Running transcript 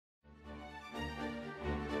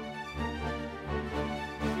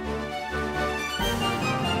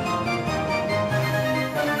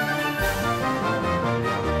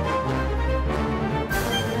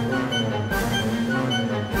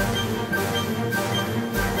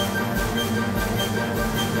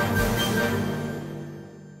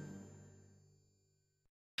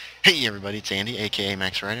Hey everybody, it's Andy, aka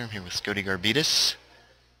Max Rider. I'm here with Scody Garbitas.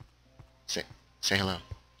 Say hello.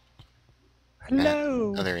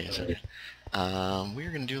 Hello. Oh, there he is. Okay.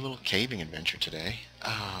 We're gonna do a little caving adventure today.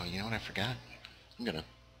 Oh, you know what I forgot? I'm gonna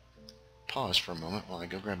pause for a moment while I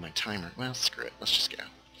go grab my timer. Well, screw it. Let's just go.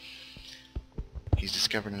 He's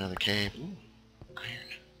discovered another cave. Ooh, iron.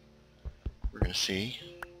 We're gonna see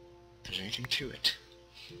if there's anything to it.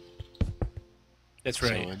 That's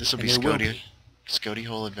right. So this will be Scody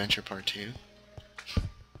Hole Adventure Part 2.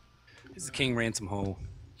 This is the King Ransom Hole.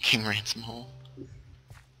 King Ransom Hole.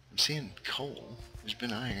 I'm seeing coal. There's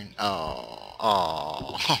been iron.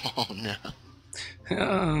 Oh no.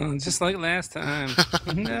 Oh, just like last time.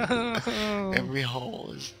 No. Every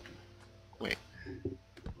hole is... Wait.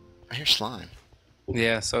 I hear slime.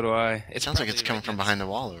 Yeah, so do I. It sounds like it's coming from behind the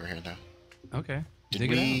wall over here, though. Okay.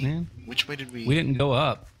 Dig it out, man. Which way did we... We didn't go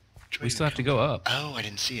up. We still have to go up. Oh, I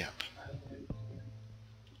didn't see up.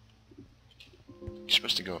 You're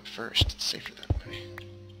supposed to go up first. It's safer that way.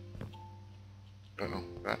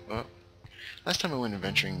 Uh-oh. Last time I went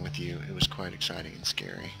adventuring with you, it was quite exciting and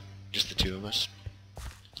scary. Just the two of us.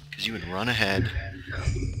 Because you would run ahead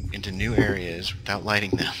into new areas without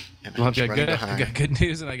lighting them. And Well, I got good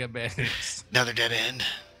news and I got bad news. Another dead end.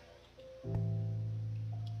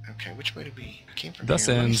 Okay, which way did we... came from Thus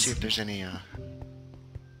here. Let me ends. see if there's any,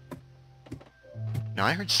 No,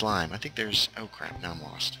 I heard slime. I think there's... Oh, crap. Now I'm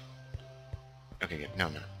lost. Okay, good. No. I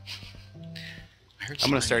heard slime.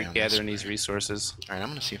 I'm going to start down gathering this these resources. Alright, I'm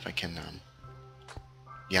going to see if I can,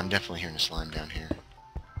 Yeah, I'm definitely hearing a slime down here.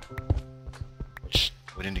 Which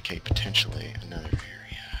would indicate potentially another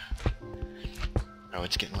area. Oh,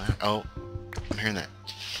 it's getting loud. Oh, I'm hearing that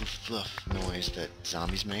fluff noise that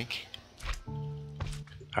zombies make.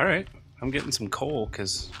 Alright. I'm getting some coal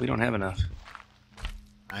because we don't have enough.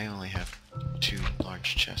 I only have 2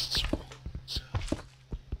 large chests full, so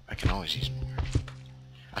I can always use more.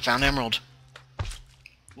 I found emerald.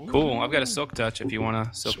 Cool. I've got a silk touch if you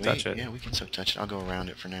want to silk touch it. Yeah, we can silk touch it. I'll go around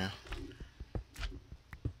it for now.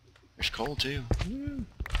 There's coal too.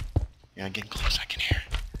 Yeah, getting close. I can hear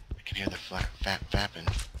it. I can hear the fapping.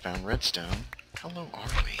 Found redstone. How low are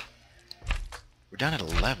we? We're down at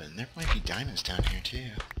 11. There might be diamonds down here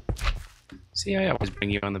too. See, I always bring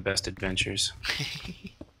you on the best adventures.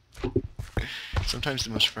 Sometimes the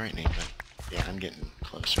most frightening, but yeah, I'm getting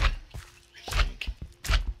closer, I think.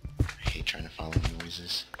 I hate trying to follow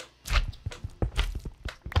noises.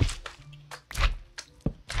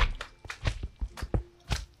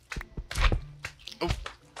 Oh,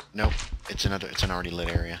 nope. It's an already lit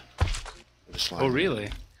area. With a slime. Oh, really?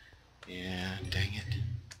 Yeah, dang it.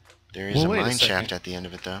 There is a mine shaft at the end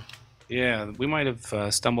of it, though. Yeah, we might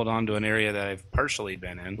have stumbled onto an area that I've partially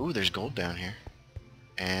been in. Ooh, there's gold down here.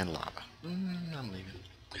 And lava. I'm leaving.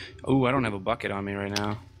 Ooh, I don't have a bucket on me right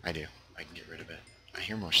now. I do. I can get rid of it. I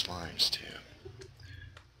hear more slimes, too.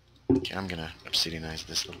 Okay, I'm gonna obsidianize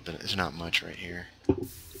this little bit. There's not much right here. I'll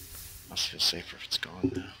feel safer if it's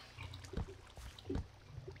gone, though.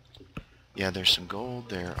 Yeah, there's some gold.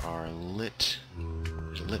 There's a lit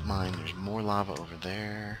mine. There's more lava over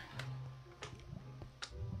there.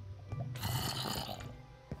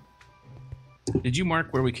 Did you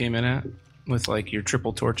mark where we came in at? With, like, your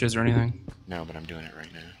triple torches or anything? No, but I'm doing it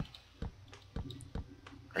right now.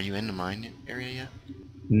 Are you in the mine area yet?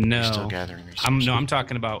 No. You're still gathering resources? I'm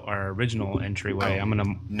talking about our original entryway. Oh, I'm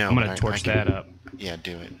gonna torch that up. Yeah,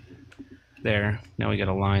 do it. There. Now we got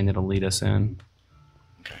a line that'll lead us in.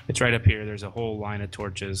 Okay. It's right up here. There's a whole line of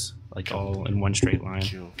torches, like all in one straight line.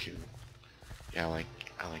 Cool. Yeah, I like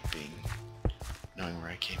knowing where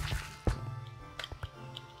I came from.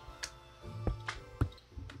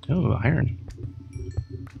 Oh, iron.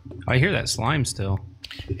 I hear that slime still.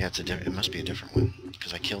 Yeah, it must be a different one,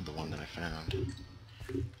 because I killed the one that I found.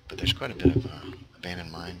 But there's quite a bit of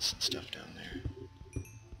abandoned mines and stuff down there.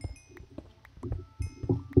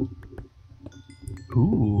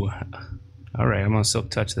 Ooh. Alright, I'm gonna silk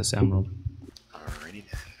touch this emerald. Alrighty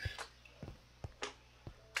then.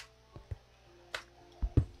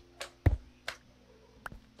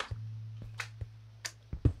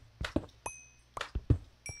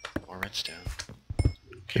 More redstone.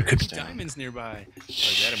 There could be diamonds nearby.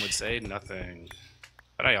 Like Adam would say, nothing.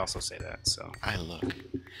 But I also say that, so. I look.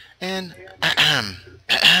 And, I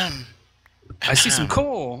see some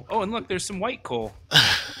coal. Oh, and look, there's some white coal.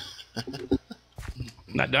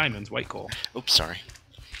 Not diamonds, white coal. Oops, sorry.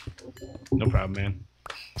 No problem, man.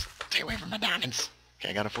 Stay away from the diamonds.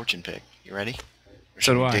 Okay, I got a fortune pick. You ready? Or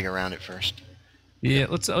So do I. dig around it first? Yeah,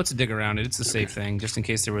 let's dig around it. It's a safe thing, just in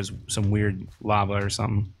case there was some weird lava or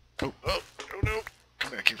something. Oh no.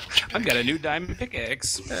 Come back here, fortune I've got a new diamond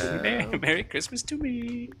pickaxe. Merry Christmas to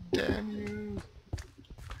me. Damn you.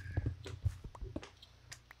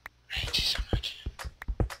 I hate you so much.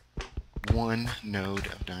 One node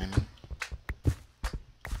of diamond.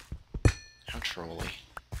 How trolly.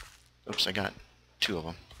 Oops, I got 2 of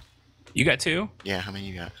them. You got 2? Yeah, how many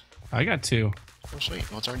you got? I got 2. Oh, sweet.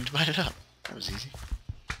 Well, it's already divided up. That was easy.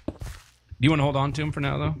 Do you want to hold on to them for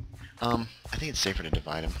now, though? I think it's safer to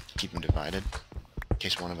divide them. Keep them divided. In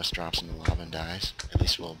case one of us drops into lava and dies. At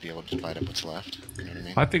least we'll be able to divide up what's left. You know what I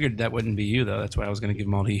mean? I figured that wouldn't be you, though. That's why I was going to give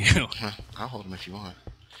them all to you. Huh, I'll hold them if you want.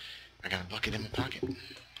 I got a bucket in my pocket.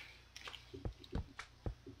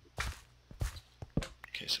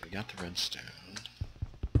 Okay, so we got the redstone.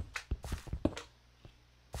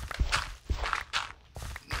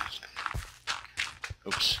 Nothing.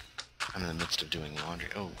 Oops. I'm in the midst of doing laundry.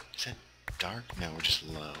 Oh, is that dark? No, we're just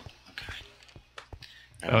low. Okay.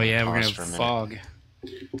 Oh, yeah, we're going to have fog.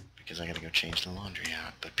 Because I gotta go change the laundry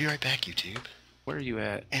out. But be right back, YouTube. Where are you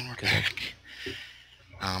at? And we're back.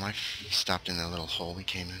 I stopped in the little hole we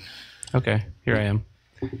came in. Okay, here I am.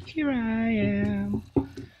 Here I am.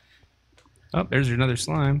 Oh, there's another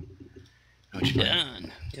slime.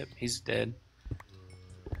 Done. Yep, he's dead.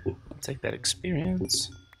 I'll take that experience.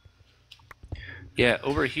 Yeah,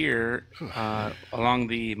 over here, along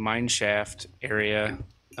the mine shaft area,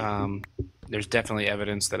 there's definitely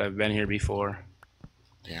evidence that I've been here before.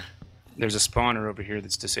 Yeah. There's a spawner over here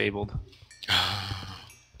that's disabled.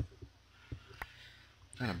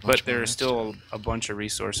 But there are still a bunch of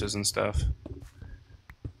resources and stuff.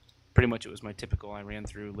 Pretty much it was my typical, I ran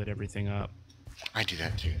through, lit everything up. I do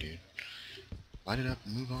that too, dude. Light it up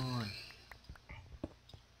and move on.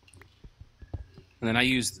 And then I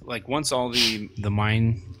used, like, once all the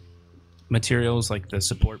mine materials, like the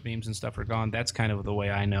support beams and stuff are gone, that's kind of the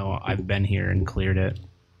way I know I've been here and cleared it.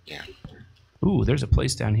 Yeah. Ooh, there's a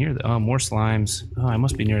place down here. Oh, more slimes. Oh, I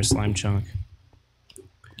must be near a slime chunk.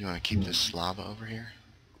 You want to keep this lava over here?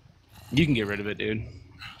 You can get rid of it, dude.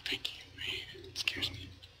 Oh, thank you. Man, it scares me.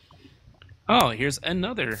 Oh, here's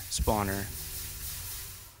another spawner.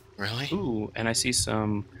 Really? Ooh, and I see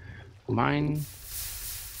some mine.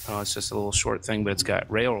 Oh, it's just a little short thing, but it's got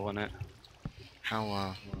rail in it.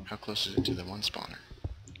 How close is it to the one spawner?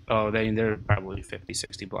 Oh, they're probably 50,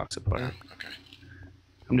 60 blocks apart. Oh, okay.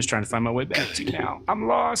 I'm just trying to find my way back to you now. I'm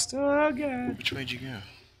lost. Oh, God. Which way'd you go?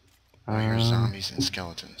 Oh, here's zombies and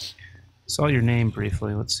skeletons. Saw your name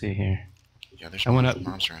briefly. Let's see here. Yeah, there's I went up.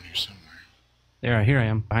 mobs around here somewhere. There, here I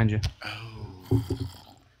am, behind you. Oh,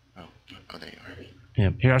 there you are.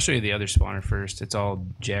 Yep. Here, I'll show you the other spawner first. It's all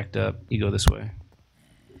jacked up. You go this way.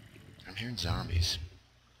 I'm hearing zombies.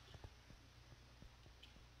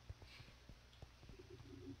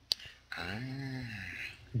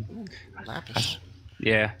 Lapis.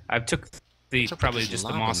 Yeah, I took probably just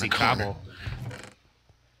the mossy cobble.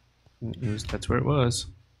 That's where it was.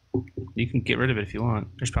 You can get rid of it if you want.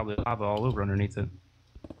 There's probably lava all over underneath it.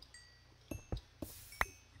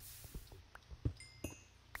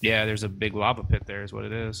 Yeah, there's a big lava pit there is what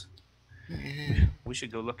it is. Yeah. We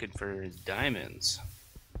should go looking for diamonds.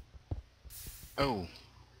 Oh,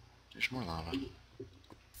 there's more lava.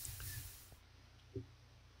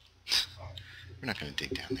 We're not going to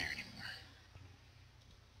dig down there anymore.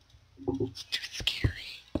 It's too scary.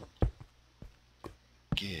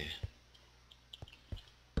 Yeah.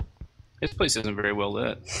 This place isn't very well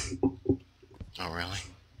lit. Oh, really?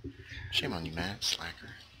 Shame on you, Matt, slacker.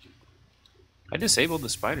 I disabled the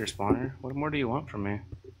spider spawner. What more do you want from me?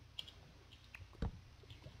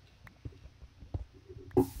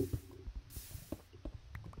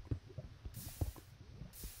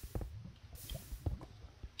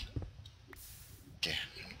 Yeah,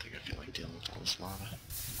 I don't think I feel like dealing with all this lava.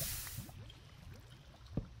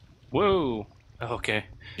 Whoa! Okay.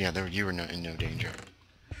 Yeah, you were in no danger.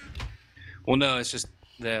 Well, no, it's just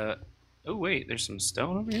the... Oh, wait, there's some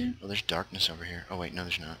stone over here? Oh, there's darkness over here. Oh, wait, no,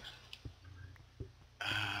 there's not.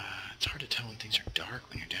 It's hard to tell when things are dark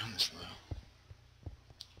when you're down this low.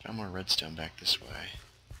 Found more redstone back this way.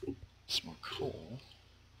 Some more coal.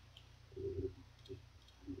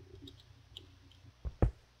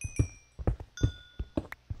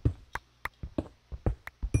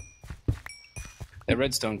 That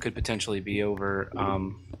redstone could potentially be over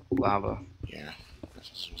lava. Yeah.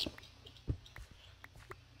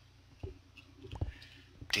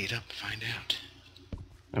 Dig up, find out.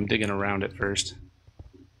 I'm digging around it first.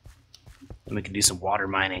 Then we can do some water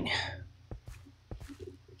mining.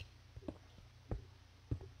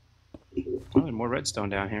 Oh, and more redstone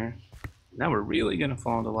down here. Now we're really gonna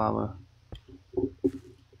fall into lava.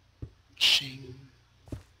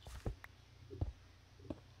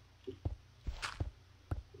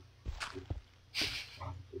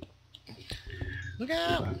 Look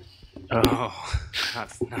out! Oh,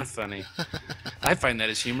 not funny. I find that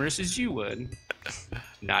as humorous as you would.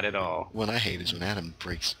 Not at all. What I hate is when Adam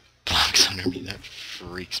breaks blocks under me. That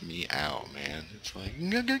freaks me out, man. It's like...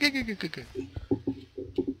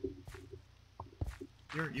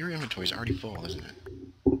 Your inventory's already full, isn't it?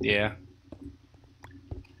 Yeah.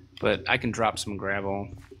 But I can drop some gravel.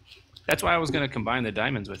 That's why I was going to combine the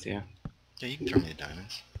diamonds with you. Yeah, you can throw me the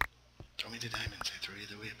diamonds. Throw me the diamonds. I throw you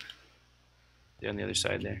the whip. They're on the other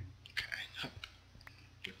side there.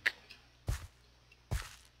 Okay.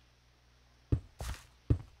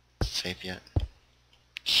 Safe yet?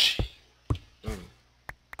 Ooh.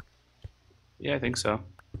 Yeah, I think so.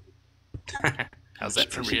 How's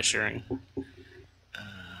that for reassuring?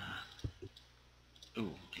 Ooh,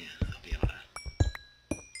 yeah, I'll be able to...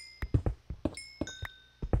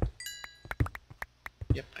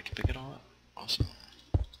 Yep, I can pick it all up. Awesome.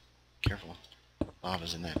 Careful.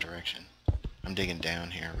 Lava's in that direction. I'm digging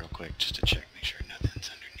down here real quick just to check, make sure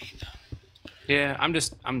nothing's underneath them. Yeah,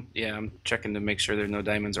 I'm checking to make sure there's no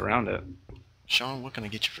diamonds around it. Sean, what can I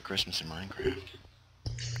get you for Christmas in Minecraft?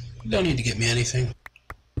 You don't need to get me anything.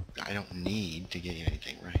 I don't need to get you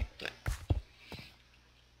anything, right? But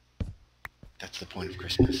that's the point of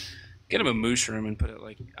Christmas. Get him a mushroom and put it,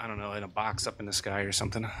 like, I don't know, in a box up in the sky or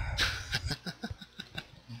something.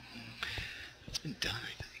 It's been done,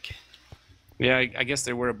 I think. Yeah, I guess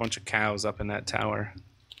there were a bunch of cows up in that tower.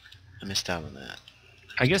 I missed out on that.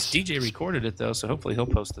 I guess DJ recorded it, though, so hopefully he'll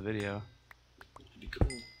post the video. That'd be cool.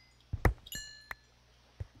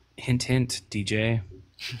 Hint, hint, DJ.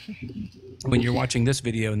 When you're watching this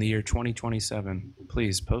video in the year 2027,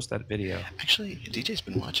 please post that video. Actually, DJ's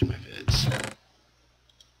been watching my vids.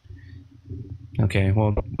 Okay,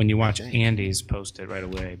 well, when you watch Andy's, post it right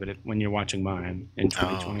away. But when you're watching mine in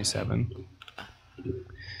 2027...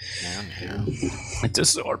 Now. It's a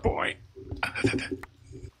sore point.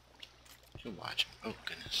 You'll watch him. Oh,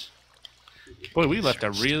 goodness. Boy, we left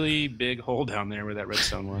a really big hole down there where that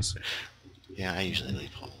redstone was. Yeah, I usually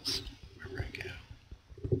leave holes wherever I go.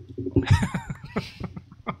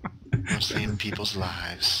 Mostly in people's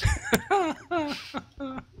lives.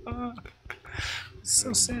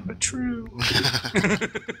 So sad but true.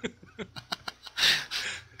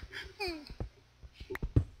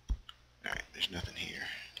 Alright, there's nothing here.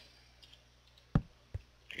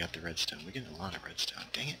 I got the redstone. We're getting a lot of redstone.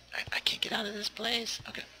 Dang it. I can't get out of this place.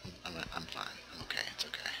 Okay. I'm fine. I'm okay. It's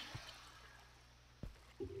okay.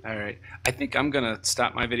 Alright. I think I'm going to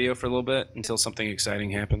stop my video for a little bit until something exciting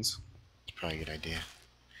happens. It's probably a good idea.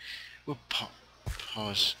 We'll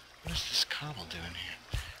pause. What is this cobble doing here?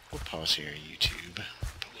 We'll pause here, YouTube. But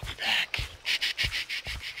we'll be back.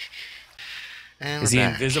 And is he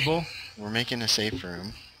back. Invisible? We're making a safe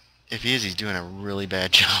room. If he is, he's doing a really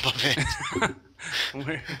bad job of it.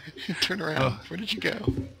 Where? Turn around. Oh. Where did you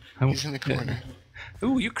go? He's in the corner.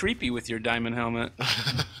 Ooh, you creepy with your diamond helmet.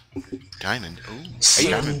 Diamond? Ooh,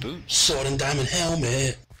 diamond boots. Sword and diamond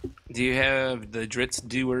helmet. Do you have the Dritz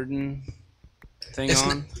Duerden thing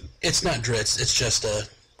on? It's not Dritz. It's just a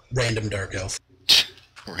random dark elf.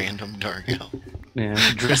 Random dark elf. Yeah,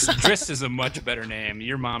 Driss is a much better name.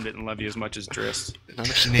 Your mom didn't love you as much as Driss. Not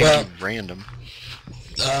if she named you random.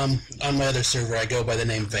 On my other server, I go by the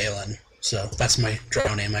name Valen, so that's my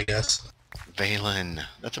drow name, I guess. Valen.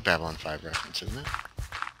 That's a Babylon 5 reference, isn't it?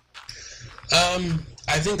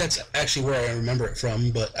 I think that's actually where I remember it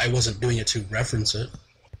from, but I wasn't doing it to reference it.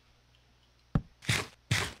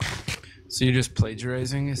 So you're just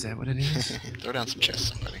plagiarizing? Is that what it is? Throw down some chests,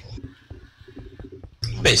 somebody.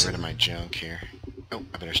 I'll Basically. get rid of my junk here. Oh,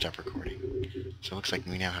 I better stop recording. So it looks like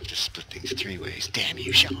we now have to split things 3 ways. Damn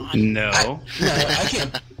you, Sean. No.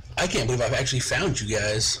 I can't believe I've actually found you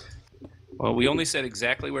guys. Well, we only said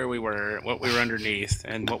exactly where we were, what we were underneath,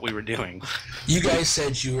 and what we were doing. You guys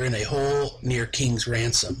said you were in a hole near King's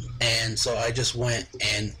Ransom, and so I just went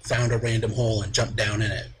and found a random hole and jumped down in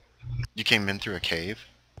it. You came in through a cave?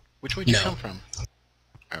 Which way did you come from?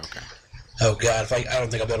 Oh, okay. Oh, God, I don't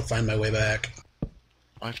think I'll be able to find my way back.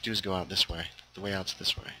 All I have to do is go out this way. The way out's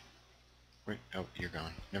this way. Wait, oh, you're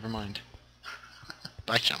gone. Never mind.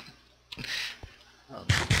 Bye, Sean. Oh.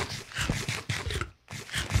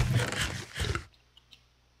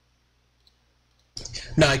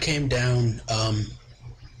 No, I came down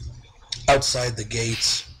outside the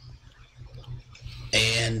gates,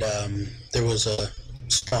 and there was a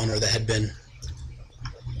spawner that had been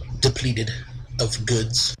depleted of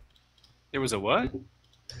goods. There was a what?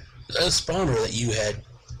 A spawner that you had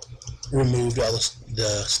removed all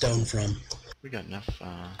the stone from. We got enough,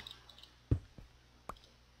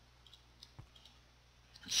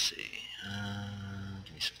 let's see,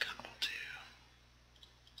 give me some cobble too.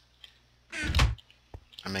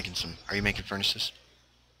 I'm making some. Are you making furnaces?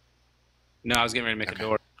 No, I was getting ready to make a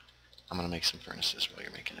door. I'm gonna make some furnaces while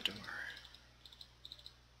you're making a door.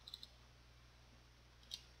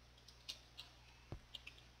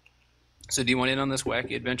 So do you want in on this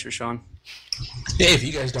wacky adventure, Sean? Hey, if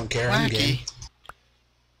you guys don't care, I'm game.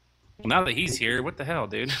 Well, now that he's here, what the hell,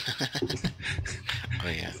 dude? Oh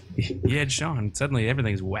yeah. You had Sean. Suddenly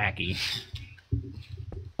everything's wacky.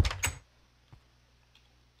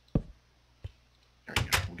 There we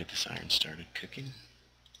go. We'll get this iron started cooking.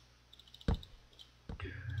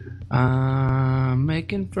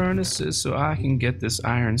 Making furnaces so I can get this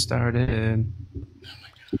iron started. Oh my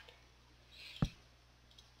god.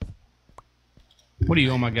 What are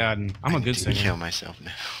you? Oh my god! I'm a good singer. singer. Kill myself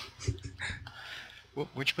now.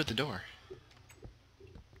 Where'd you put the door?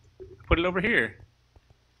 Put it over here.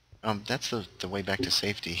 That's the way back to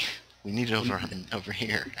safety. We need it over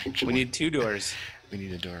here. Actually, we need 2 doors. We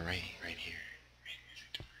need a door right here.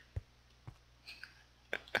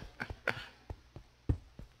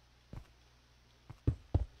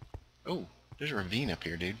 Oh, there's a ravine up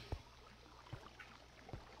here, dude.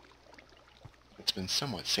 It's been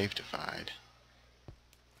somewhat safetified.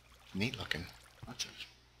 Neat looking. Lots of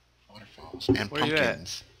waterfalls and Where you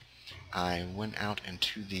pumpkins. I went out and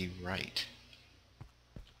to the right.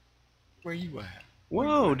 Where you at?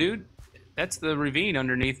 Whoa, dude. That's the ravine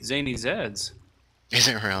underneath Zany Zed's. Is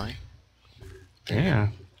it really? Yeah.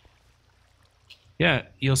 Yeah,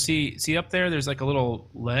 you'll see up there, there's like a little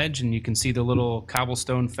ledge, and you can see the little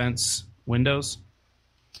cobblestone fence windows.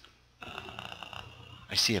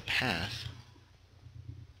 I see a path.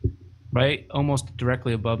 Right? Almost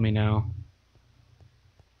directly above me now.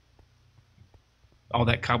 All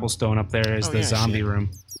that cobblestone up there is the zombie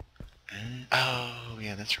room. Oh,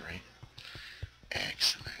 yeah, that's right.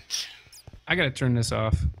 Excellent. I gotta turn this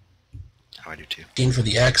off. Oh, I do too. 15 for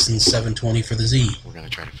the X and 720 for the Z. We're gonna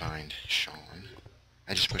try to find Sean.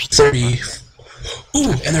 I just pushed the 30.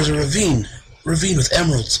 Ooh, and there's a ravine. Ravine with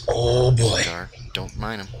emeralds. Oh boy. Don't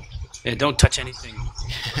mind him. Yeah, don't touch anything.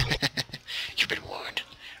 You've been warned.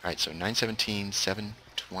 Alright, so 917,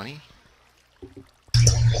 720.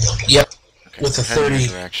 Yep. Okay, with a head in 30. that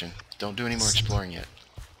direction. Don't do any more exploring yet.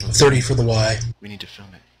 30 for the Y. We need to film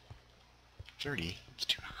it. 30? It's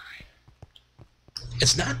too high.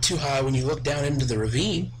 It's not too high when you look down into the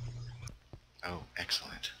ravine. Oh,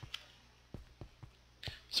 excellent.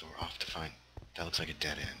 So we're off to find... That looks like a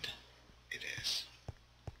dead end. It is.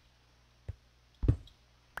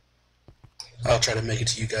 I'll try to make it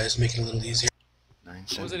to you guys, make it a little easier.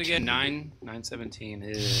 What was it again?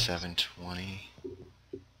 917. 720.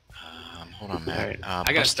 Hold on, Matt. Right.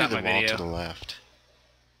 I gotta stop my video. To the left.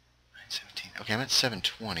 917. Okay, I'm at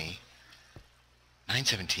 720.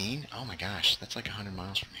 917? Oh my gosh, that's like 100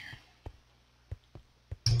 miles from here.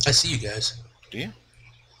 I see you guys. Do you?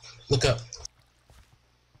 Look up.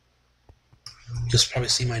 You'll probably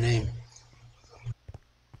see my name.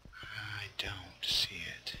 I don't see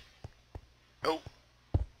it. Oh!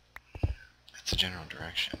 That's the general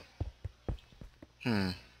direction.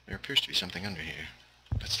 There appears to be something under here.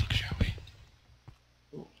 Let's look, shall we?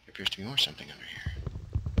 Oh, there appears to be more something under here.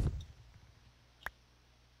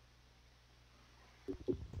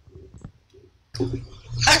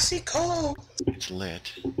 I see coal! It's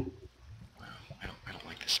lit. Wow, I don't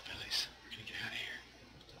like this place. We're gonna get out of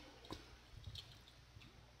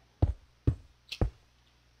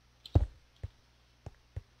here.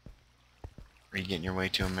 Are you getting your way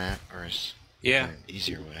to him, Matt, or is there an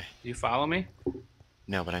easier way? Do you follow me?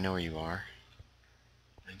 No, but I know where you are.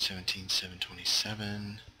 917,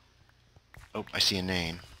 727. Oh, I see a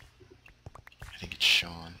name. I think it's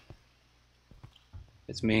Sean.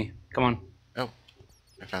 It's me. Come on. Oh,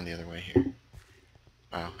 I found the other way here.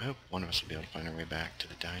 Wow, I hope one of us will be able to find our way back to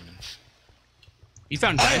the diamonds. You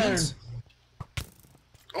found diamonds?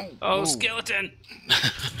 Oh, oh, skeleton!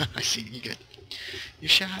 I see you good. You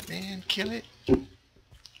shot, man. Kill it.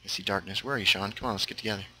 I see darkness. Where are you, Sean? Come on, let's get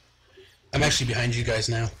together. I'm actually behind you guys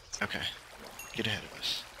now. Okay. Get ahead of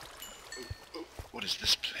us. Oh, what is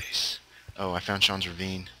this place? Oh, I found Sean's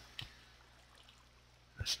ravine.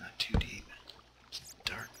 That's not too deep. It's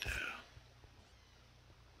dark, though.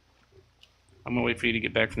 I'm gonna wait for you to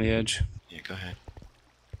get back from the edge. Yeah, go ahead.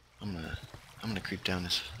 I'm gonna creep down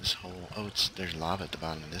this hole. Oh, there's lava at the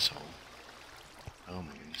bottom of this hole. Oh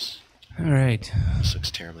my goodness. Alright. This looks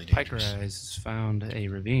terribly dangerous. Pikerize has found a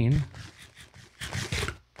ravine.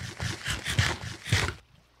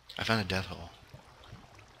 I found a death hole.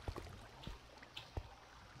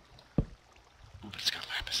 Ooh, but it's got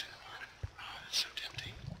lapis in the bottom. Oh, that's so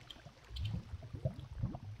tempting.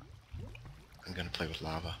 I'm gonna play with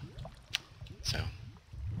lava. So,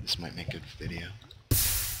 this might make good video.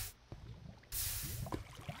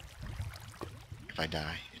 I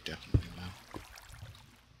die. It definitely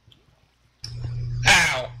will.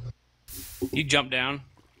 Ow! You jump down.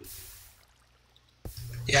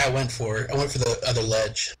 Yeah, I went for it. I went for the other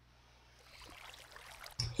ledge.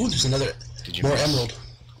 Ooh, there's another. Did you More miss? emerald.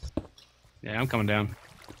 Yeah, I'm coming down.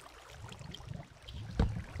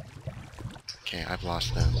 Okay, I've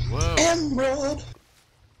lost them. Whoa! Emerald!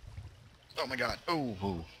 Oh my god. Oh,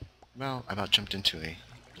 oh. Well, I about jumped into a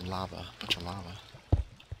bunch of lava.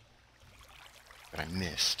 But I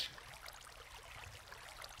missed.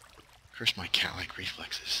 Curse my cat-like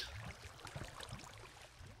reflexes.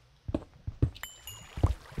 I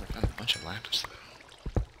found a bunch of lapis,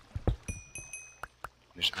 though.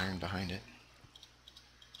 There's iron behind it.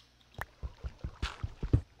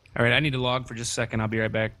 Alright, I need to log for just a second. I'll be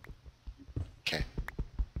right back. Okay.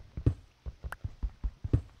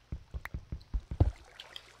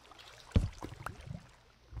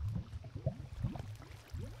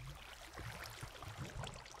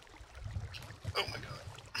 Oh my god.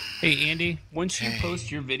 Hey, Andy, once you Hey.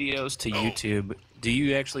 post your videos to YouTube, do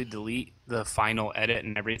you actually delete the final edit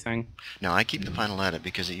and everything? No, I keep the final edit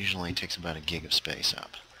because it usually takes about a gig of space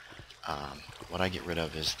up. What I get rid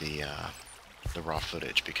of is the raw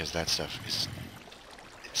footage because that stuff it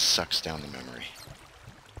sucks down the memory.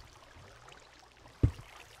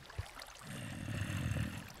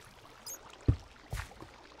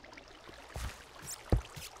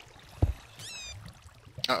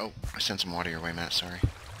 Uh-oh, I sent some water your way, Matt, sorry.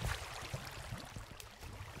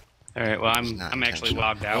 Alright, well, It's not I'm actually intentional.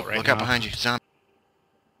 logged out Oh, right look now. out behind you, zombie.